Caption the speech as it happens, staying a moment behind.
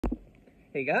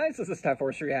Hey guys, this is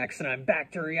Force Reacts, and I'm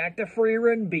back to react to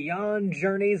Frieren Beyond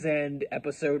Journey's End,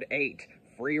 Episode 8,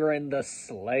 Frieren the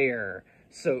Slayer.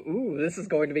 So, this is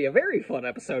going to be a very fun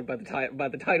episode by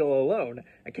the title alone.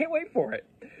 I can't wait for it.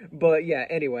 But yeah,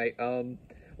 anyway,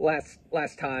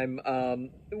 last time,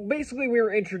 basically we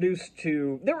were introduced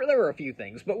to, there were a few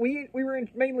things, but we were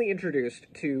mainly introduced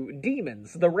to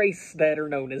demons, the race that are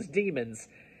known as demons.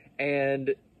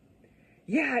 And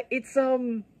yeah,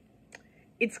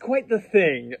 it's quite the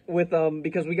thing with,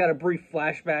 because we got a brief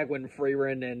flashback when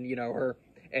Frieren and, her,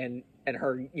 and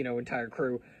her, entire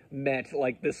crew met,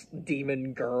 like, this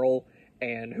demon girl,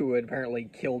 and who had apparently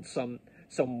killed some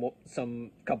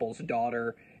couple's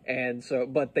daughter, and so,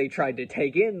 but they tried to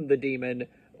take in the demon,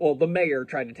 well, the mayor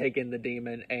tried to take in the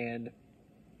demon, and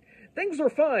things were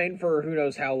fine for who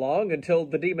knows how long, until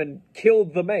the demon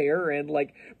killed the mayor, and,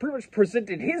 like, pretty much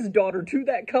presented his daughter to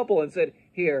that couple and said,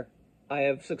 "Here, I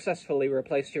have successfully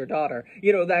replaced your daughter."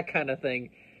 That kind of thing.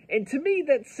 And to me,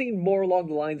 that seemed more along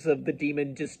the lines of the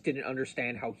demon just didn't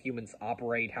understand how humans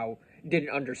operate, didn't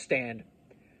understand,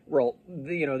 well,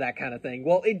 that kind of thing.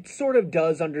 Well, it sort of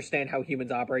does understand how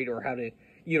humans operate, or how to,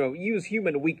 use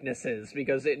human weaknesses,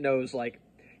 because it knows, like,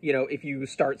 if you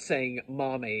start saying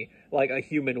mommy, like, a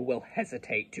human will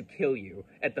hesitate to kill you,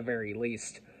 at the very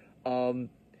least.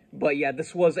 But yeah,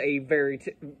 this was a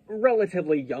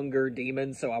relatively younger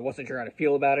demon, so I wasn't sure how to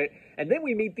feel about it. And then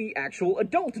we meet the actual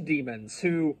adult demons,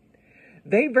 who,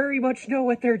 they very much know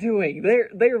what they're doing.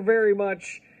 They're very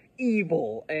much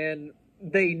evil, and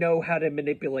they know how to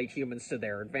manipulate humans to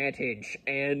their advantage.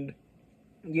 And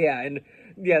yeah,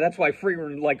 that's why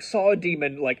Frieren, like, saw a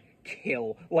demon, like,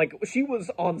 kill. Like, she was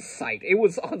on sight. It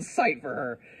was on sight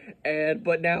for her.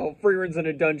 But now Frieren's in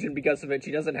a dungeon because of it.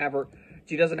 She doesn't have her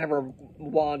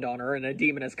wand on her, and a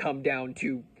demon has come down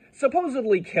to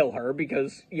supposedly kill her,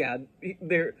 because, yeah,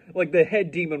 the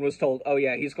head demon was told, oh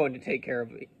yeah, he's going to take care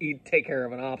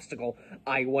of an obstacle.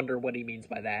 I wonder what he means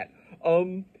by that.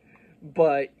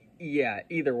 But, yeah,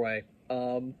 either way,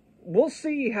 we'll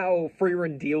see how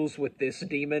Frieren deals with this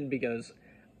demon, because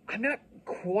I'm not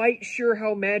quite sure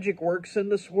how magic works in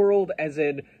this world, as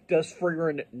in, does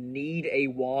Frieren need a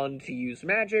wand to use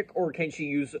magic, or can she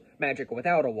use magic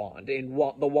without a wand, and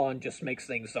the wand just makes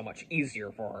things so much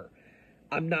easier for her?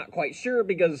 I'm not quite sure,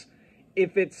 because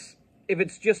if it's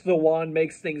just the wand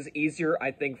makes things easier,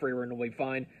 I think Frieren will be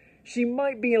fine. She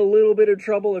might be in a little bit of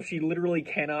trouble if she literally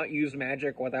cannot use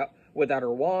magic without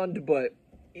her wand, but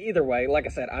either way, like I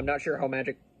said, I'm not sure how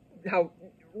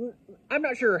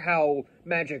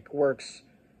magic works,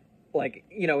 like,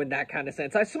 in that kind of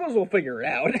sense. I suppose we'll figure it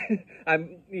out.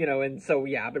 And so,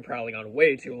 yeah, I've been prattling on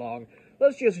way too long.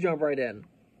 Let's just jump right in.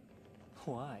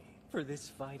 Why? For this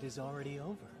fight is already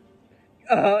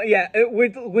over. Yeah,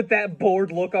 with that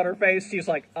bored look on her face, she's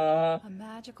like, A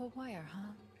magical wire, huh?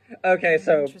 Okay,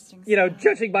 so,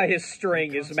 judging by his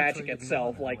string is magic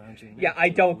itself, like, yeah, I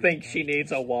don't think she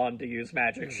needs a wand to use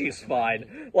magic. She's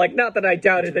fine. Like, not that I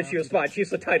doubted that she was fine. She's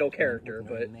the title character,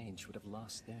 but...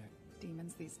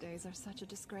 Demons these days are such a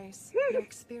disgrace. No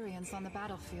experience on the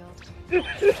battlefield.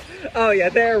 Oh, yeah,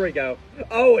 there we go.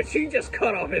 Oh, and she just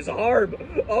cut off his arm.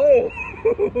 Oh!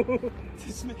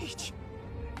 This mage,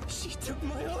 she took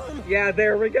my arm. Yeah,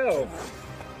 there we go.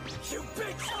 You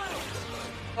big child!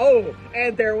 Oh,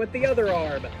 and there went the other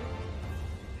arm.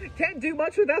 Can't do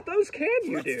much without those, can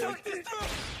you, dude?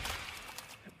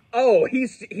 Oh,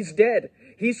 he's dead.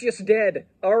 He's just dead.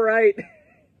 All right.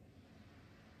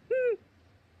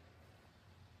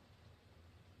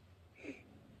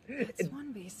 That's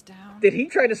one beast down. Did he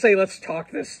try to say, let's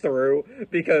talk this through?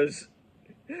 Because,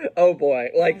 oh boy,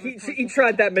 like, he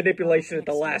tried that manipulation at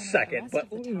the last second,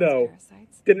 but no,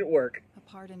 didn't work.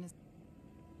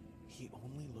 He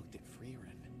only looked at Frieren.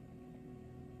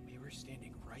 We were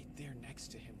standing right there next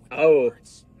to him with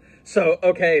guards. So,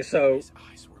 okay, so... His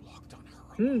eyes were locked on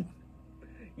her alone.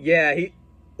 Yeah,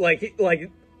 like,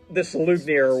 this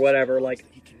Lugnir or whatever, like...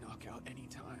 He can knock out any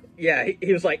time. Yeah,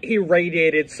 he was like, he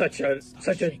radiated such a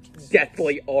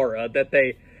deathly aura that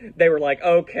they were like,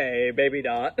 okay, maybe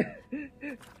not.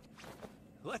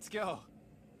 Let's go.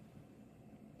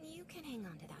 You can hang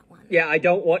on to that one. Yeah, I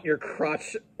don't want your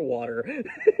crotch water.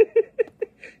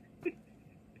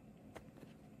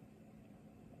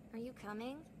 Are you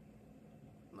coming?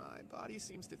 My body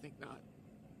seems to think not.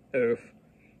 Oof.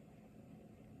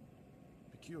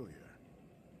 Peculiar.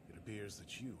 It appears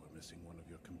that you are missing one of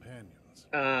your companions.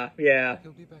 Yeah.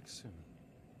 He'll be back soon.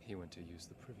 He went to use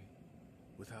the privy.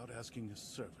 Without asking a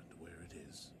servant where it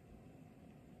is.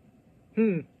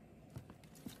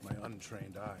 My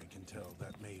untrained eye can tell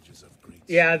that mage is of great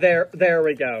Yeah, there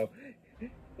we go.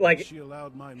 Like, she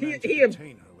allowed my men to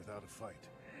detain her without a fight.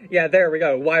 Yeah, there we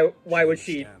go. Why would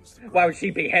she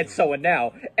behead someone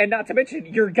now? And not to mention,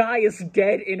 your guy is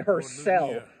dead in her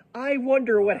cell. I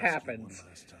wonder what happens.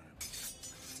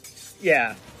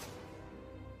 Yeah.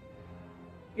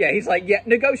 Yeah, he's like, yeah,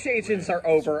 negotiations are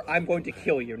over. I'm going to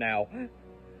kill you now.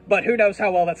 But who knows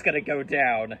how well that's gonna go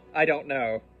down. I don't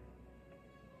know.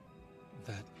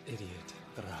 That idiot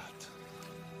rat.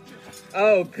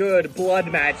 Oh, good.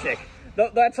 Blood magic.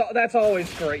 That's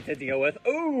always great to deal with.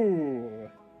 Ooh!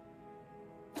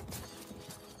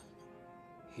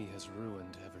 He has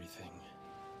ruined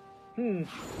everything.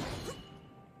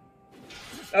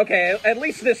 Okay, at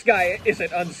least this guy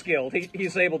isn't unskilled.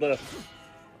 He's able to...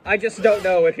 I just don't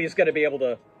know if he's gonna be able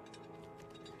to...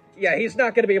 Yeah, he's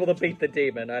not gonna be able to beat the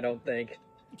demon, I don't think.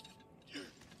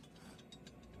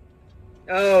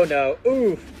 Oh, no.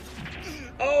 Oof.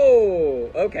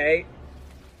 Oh, okay.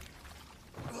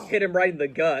 Hit him right in the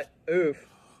gut. Oof.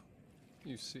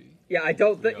 You see? Yeah, I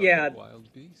don't think... Yeah,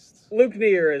 wild beasts. Luke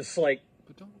Neer is like...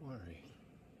 But don't worry.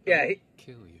 Yeah, I'll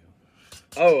kill you.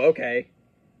 Oh, okay.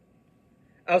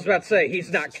 I was about to say,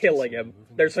 he's not killing him.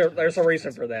 There's a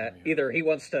reason for that. Either he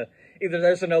wants to... Either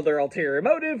there's another ulterior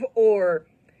motive, or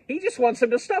he just wants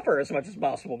him to stuff her as much as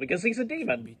possible, because he's a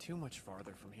demon. Be too much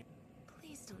farther from here.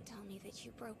 Please don't tell me that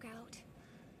you broke out.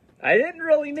 I didn't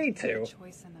really need to.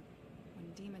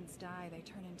 When demons die, they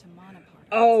turn into monoparticles.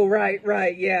 Oh,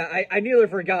 right, yeah, I nearly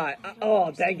forgot.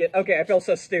 Oh, dang it. Okay, I feel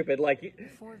so stupid, like...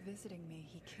 Before visiting me,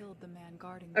 he killed the man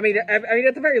guarding I mean,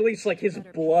 at the very least, like, his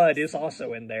blood is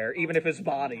also in there, even if his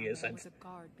body isn't.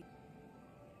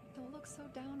 Don't look so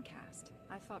downcast.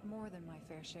 I fought more than my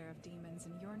fair share of demons,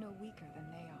 and you're no weaker than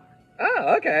they are.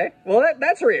 Oh, okay. Well,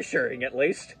 that's reassuring, at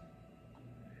least.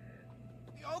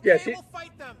 Okay, Yeah, we'll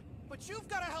fight them, but you've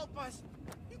got to help us.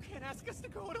 You can't ask us to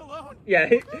go it alone. Yeah,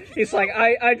 he's like,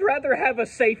 I'd rather have a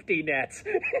safety net.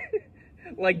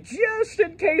 Like, just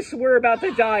in case we're about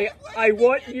to die, I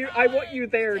want you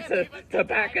there to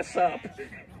back us up.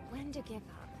 When to give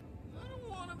up. I don't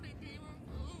want to be demon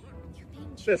food. You're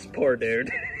being This poor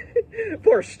dude.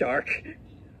 Poor Stark.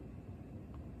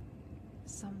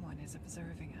 Someone is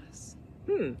observing us.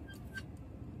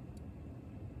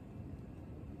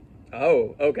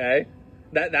 Oh, okay.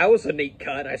 That was a neat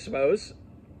cut, I suppose.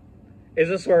 Is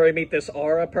this where we meet this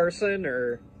aura person,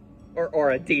 or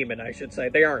a demon, I should say?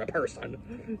 They aren't a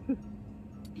person.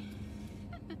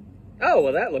 Oh,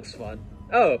 well, that looks fun.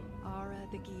 Oh. Aura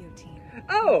the guillotine.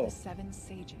 Oh. The 7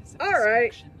 sages of All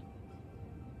right. destruction.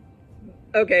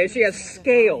 Okay, she has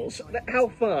scales. How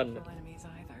fun. No enemies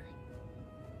either.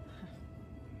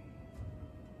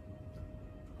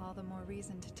 All the more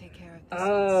reason to take care of this.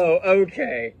 Oh,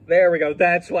 okay. There we go.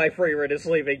 That's why Frieren is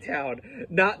leaving town.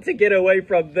 Not to get away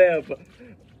from them,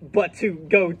 but to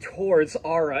go towards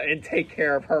Aura and take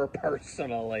care of her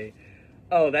personally.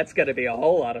 Oh, that's gonna be a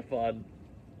whole lot of fun.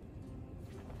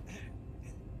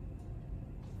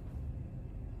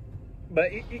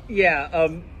 But, yeah,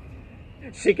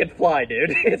 she can fly,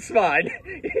 dude. It's fine.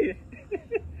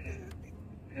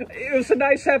 It was a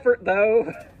nice effort, though.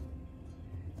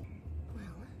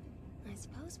 Well, I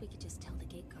suppose we could just tell the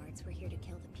gate guards we're here to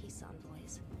kill the peace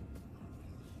envoys.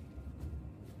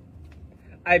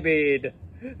 I mean,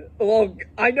 well,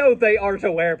 I know they aren't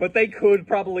aware, but they could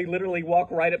probably literally walk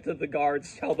right up to the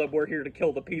guards, tell them we're here to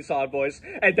kill the peace envoys,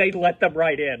 and they'd let them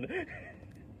right in.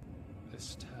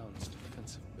 This town's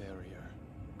defensive barrier,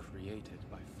 created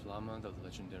by Flamma the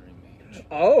legendary mage.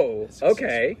 Oh, has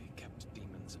okay. successfully kept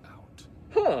demons out.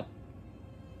 Huh.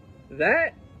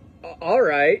 That...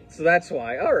 Alright, so that's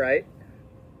why. Alright.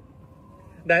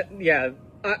 That, yeah,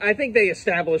 I think they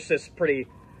established this pretty...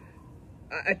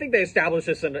 I think they established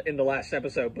this in the last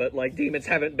episode, but, like, demons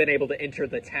haven't been able to enter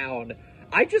the town.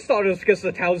 I just thought it was because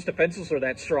the town's defenses were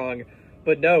that strong,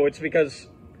 but no, it's because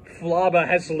Flaba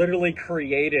has literally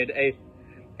created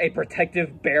a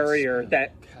protective barrier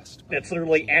that's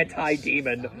literally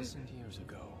anti-demon. 1,000 years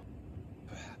ago.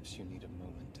 Perhaps you need a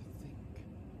moment to think.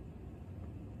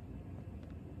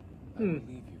 I will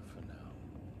leave you for now.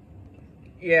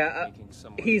 Yeah, Making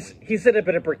someone he's wait in a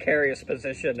bit of a precarious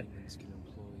position. demons can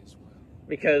employ as well.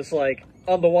 Because, like,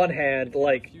 on the one hand,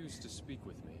 like, Refuse to speak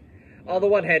with me. on the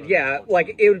one hand, yeah,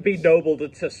 like, it would be noble to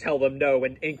just tell them no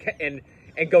and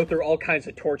go through all kinds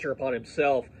of torture upon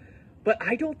himself. But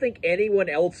I don't think anyone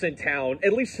else in town,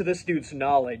 at least to this dude's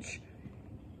knowledge,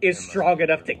 is strong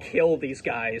enough to kill these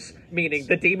guys. Meaning,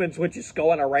 the demons would just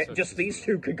go on a just these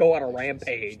two could go on a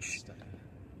rampage.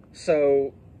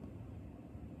 So,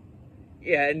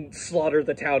 yeah, and slaughter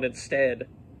the town instead.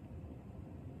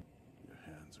 Your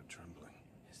hands are trembling.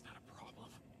 Is that a problem?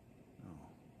 No,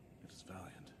 it is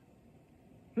valiant.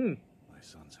 My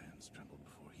son's hands trembled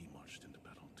before he marched into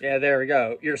battle Yeah, there we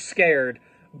go. You're scared,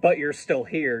 but you're still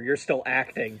here. You're still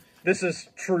acting. This is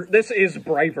true. This is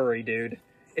bravery, dude.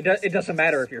 It doesn't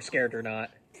matter if you're scared or not.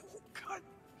 God.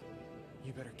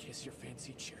 You better kiss your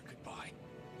fancy chair goodbye.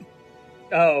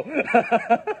 Oh.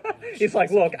 He's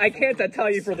like, look, I can't tell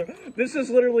you for the... This is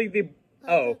literally the...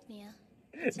 Oh.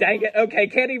 Dang it. Okay,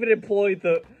 can't even employ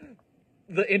the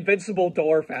invincible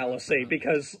door fallacy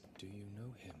because... Do you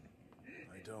know him?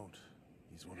 I don't.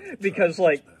 He's one of the Because,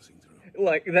 travelers passing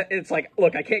through. it's like,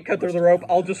 look, I can't cut through the rope.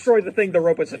 I'll destroy the thing the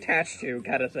rope is attached to,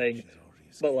 kind of thing.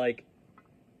 But, like...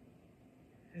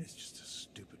 He's just a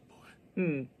stupid boy.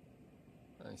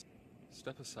 Nice.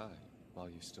 Step aside while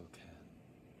you still can.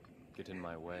 Get in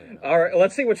my way. Alright,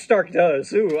 let's see what Stark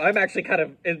does. Ooh, I'm actually kind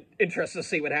of interested to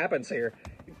see what happens here.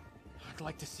 I'd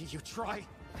like to see you try.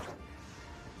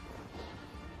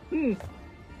 My.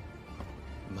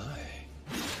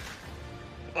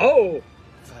 Oh!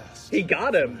 Fast. He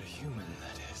got him. For a human,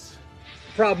 that is.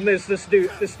 Problem is, this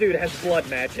dude has blood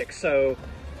magic, so...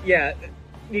 Yeah,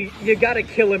 you gotta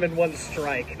kill him in one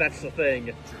strike. That's the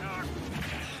thing.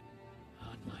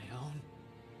 On my own?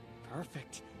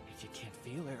 Perfect. If you can't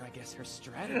feel her, I guess her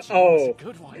strategy Oh, was a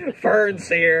good one. Fern's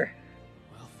here.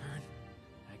 Well, Fern,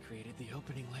 I created the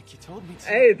opening like you told me to.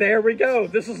 Hey, there we go.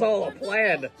 This is all a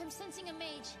plan. I'm sensing a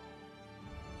mage.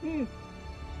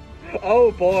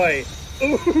 Oh boy.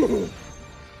 Ooh.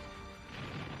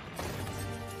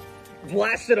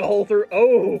 Blasted a hole through.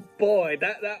 Oh boy.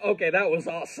 Okay, that was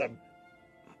awesome.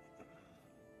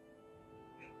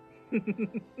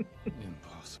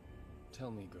 Impossible.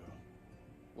 Tell me, girl,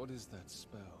 what is that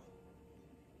spell?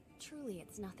 Truly,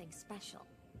 it's nothing special.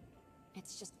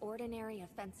 It's just ordinary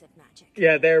offensive magic.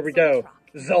 Yeah, there we go.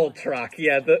 Zoltrak.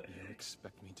 Yeah, You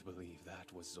expect me to believe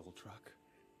that was Zoltrak?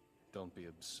 Don't be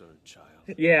absurd, child.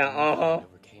 Yeah, You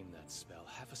overcame that spell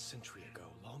half a century ago,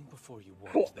 long before you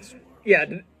walked this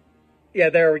world. Yeah,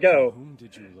 there we go. From whom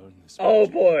did you learn this? Oh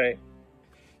magic? boy.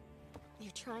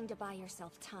 You're trying to buy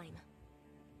yourself time.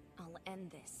 I'll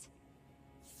end this.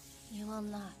 You will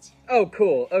not. Oh,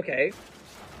 cool. Okay.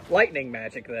 Lightning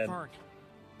magic, then. Fern,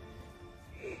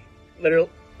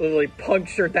 Literally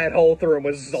punctured that hole through him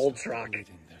with Zoltrak.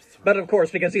 Bleeding their throat. But of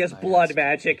course, because he has blood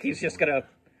magic, he's just gonna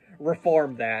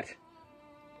reform that.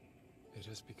 It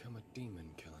has become a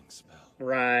demon-killing spell.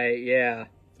 Right, yeah.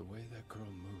 The way that girl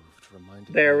moved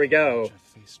reminded There me we of the go. witch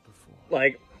I faced before.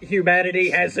 Like, humanity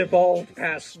has evolved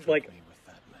past, like, Me with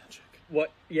that magic.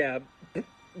 what, yeah,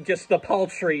 just the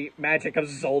paltry magic of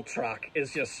Zoltrak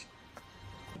is just...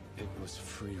 It was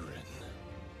Frieren,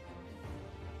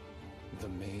 the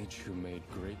mage who made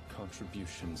great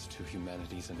contributions to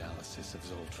humanity's analysis of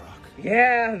Zoltrak.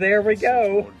 Yeah, there we Sent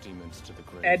go. more demons to the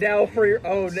grave And now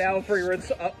than now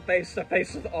Frieren's up face to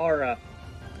face with Aura.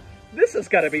 This is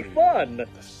gonna be fun! The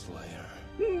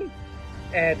Slayer.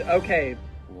 And, okay,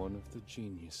 One of the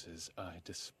geniuses I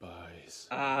despise.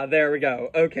 there we go.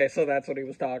 Okay, so that's what he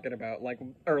was talking about. Like,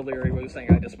 earlier he was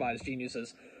saying I despise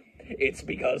geniuses. It's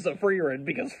because of Frieren,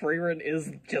 because Frieren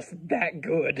is just that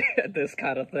good at this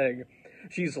kind of thing.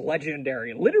 She's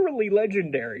legendary, literally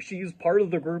legendary. She's part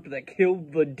of the group that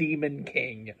killed the Demon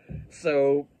King.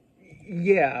 So,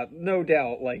 yeah, no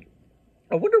doubt. Like,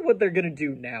 I wonder what they're gonna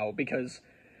do now, because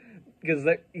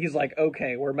he's like,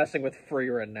 okay, we're messing with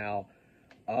Frieren now.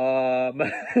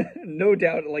 No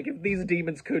doubt, like, if these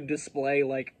demons could display,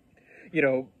 like, you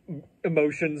know,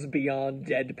 emotions beyond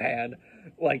deadpan,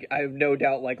 like, I have no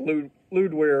doubt, like,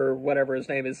 Ludwig or whatever his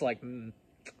name is, like,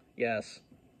 yes,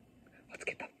 let's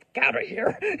get the fuck out of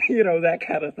here, you know, that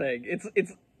kind of thing. That's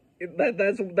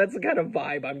the kind of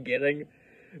vibe I'm getting,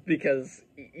 because,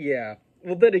 yeah.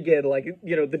 Well, then again, like,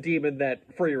 you know, the demon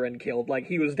that Frieren killed, like,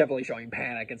 he was definitely showing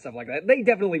panic and stuff like that. They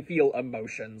definitely feel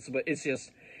emotions, but it's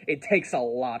just, it takes a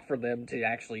lot for them to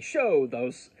actually show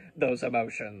those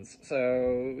emotions.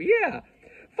 So, yeah,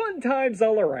 fun times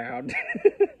all around.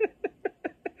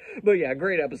 But yeah,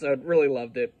 great episode, really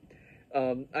loved it.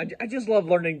 I just love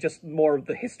learning just more of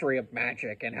the history of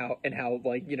magic and how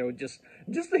like, you know, just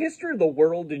the history of the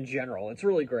world in general. It's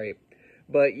really great.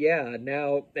 But yeah,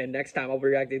 now, and next time I'll be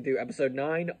reacting to episode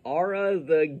 9, Aura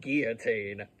the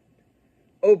Guillotine.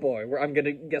 Oh boy, I'm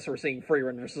gonna guess we're seeing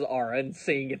Frieren versus Aura and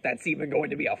seeing if that's even going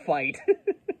to be a fight.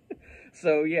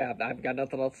 So yeah, I've got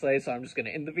nothing else to say, so I'm just gonna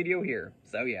end the video here.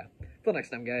 So yeah, till next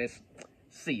time guys,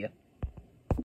 see ya.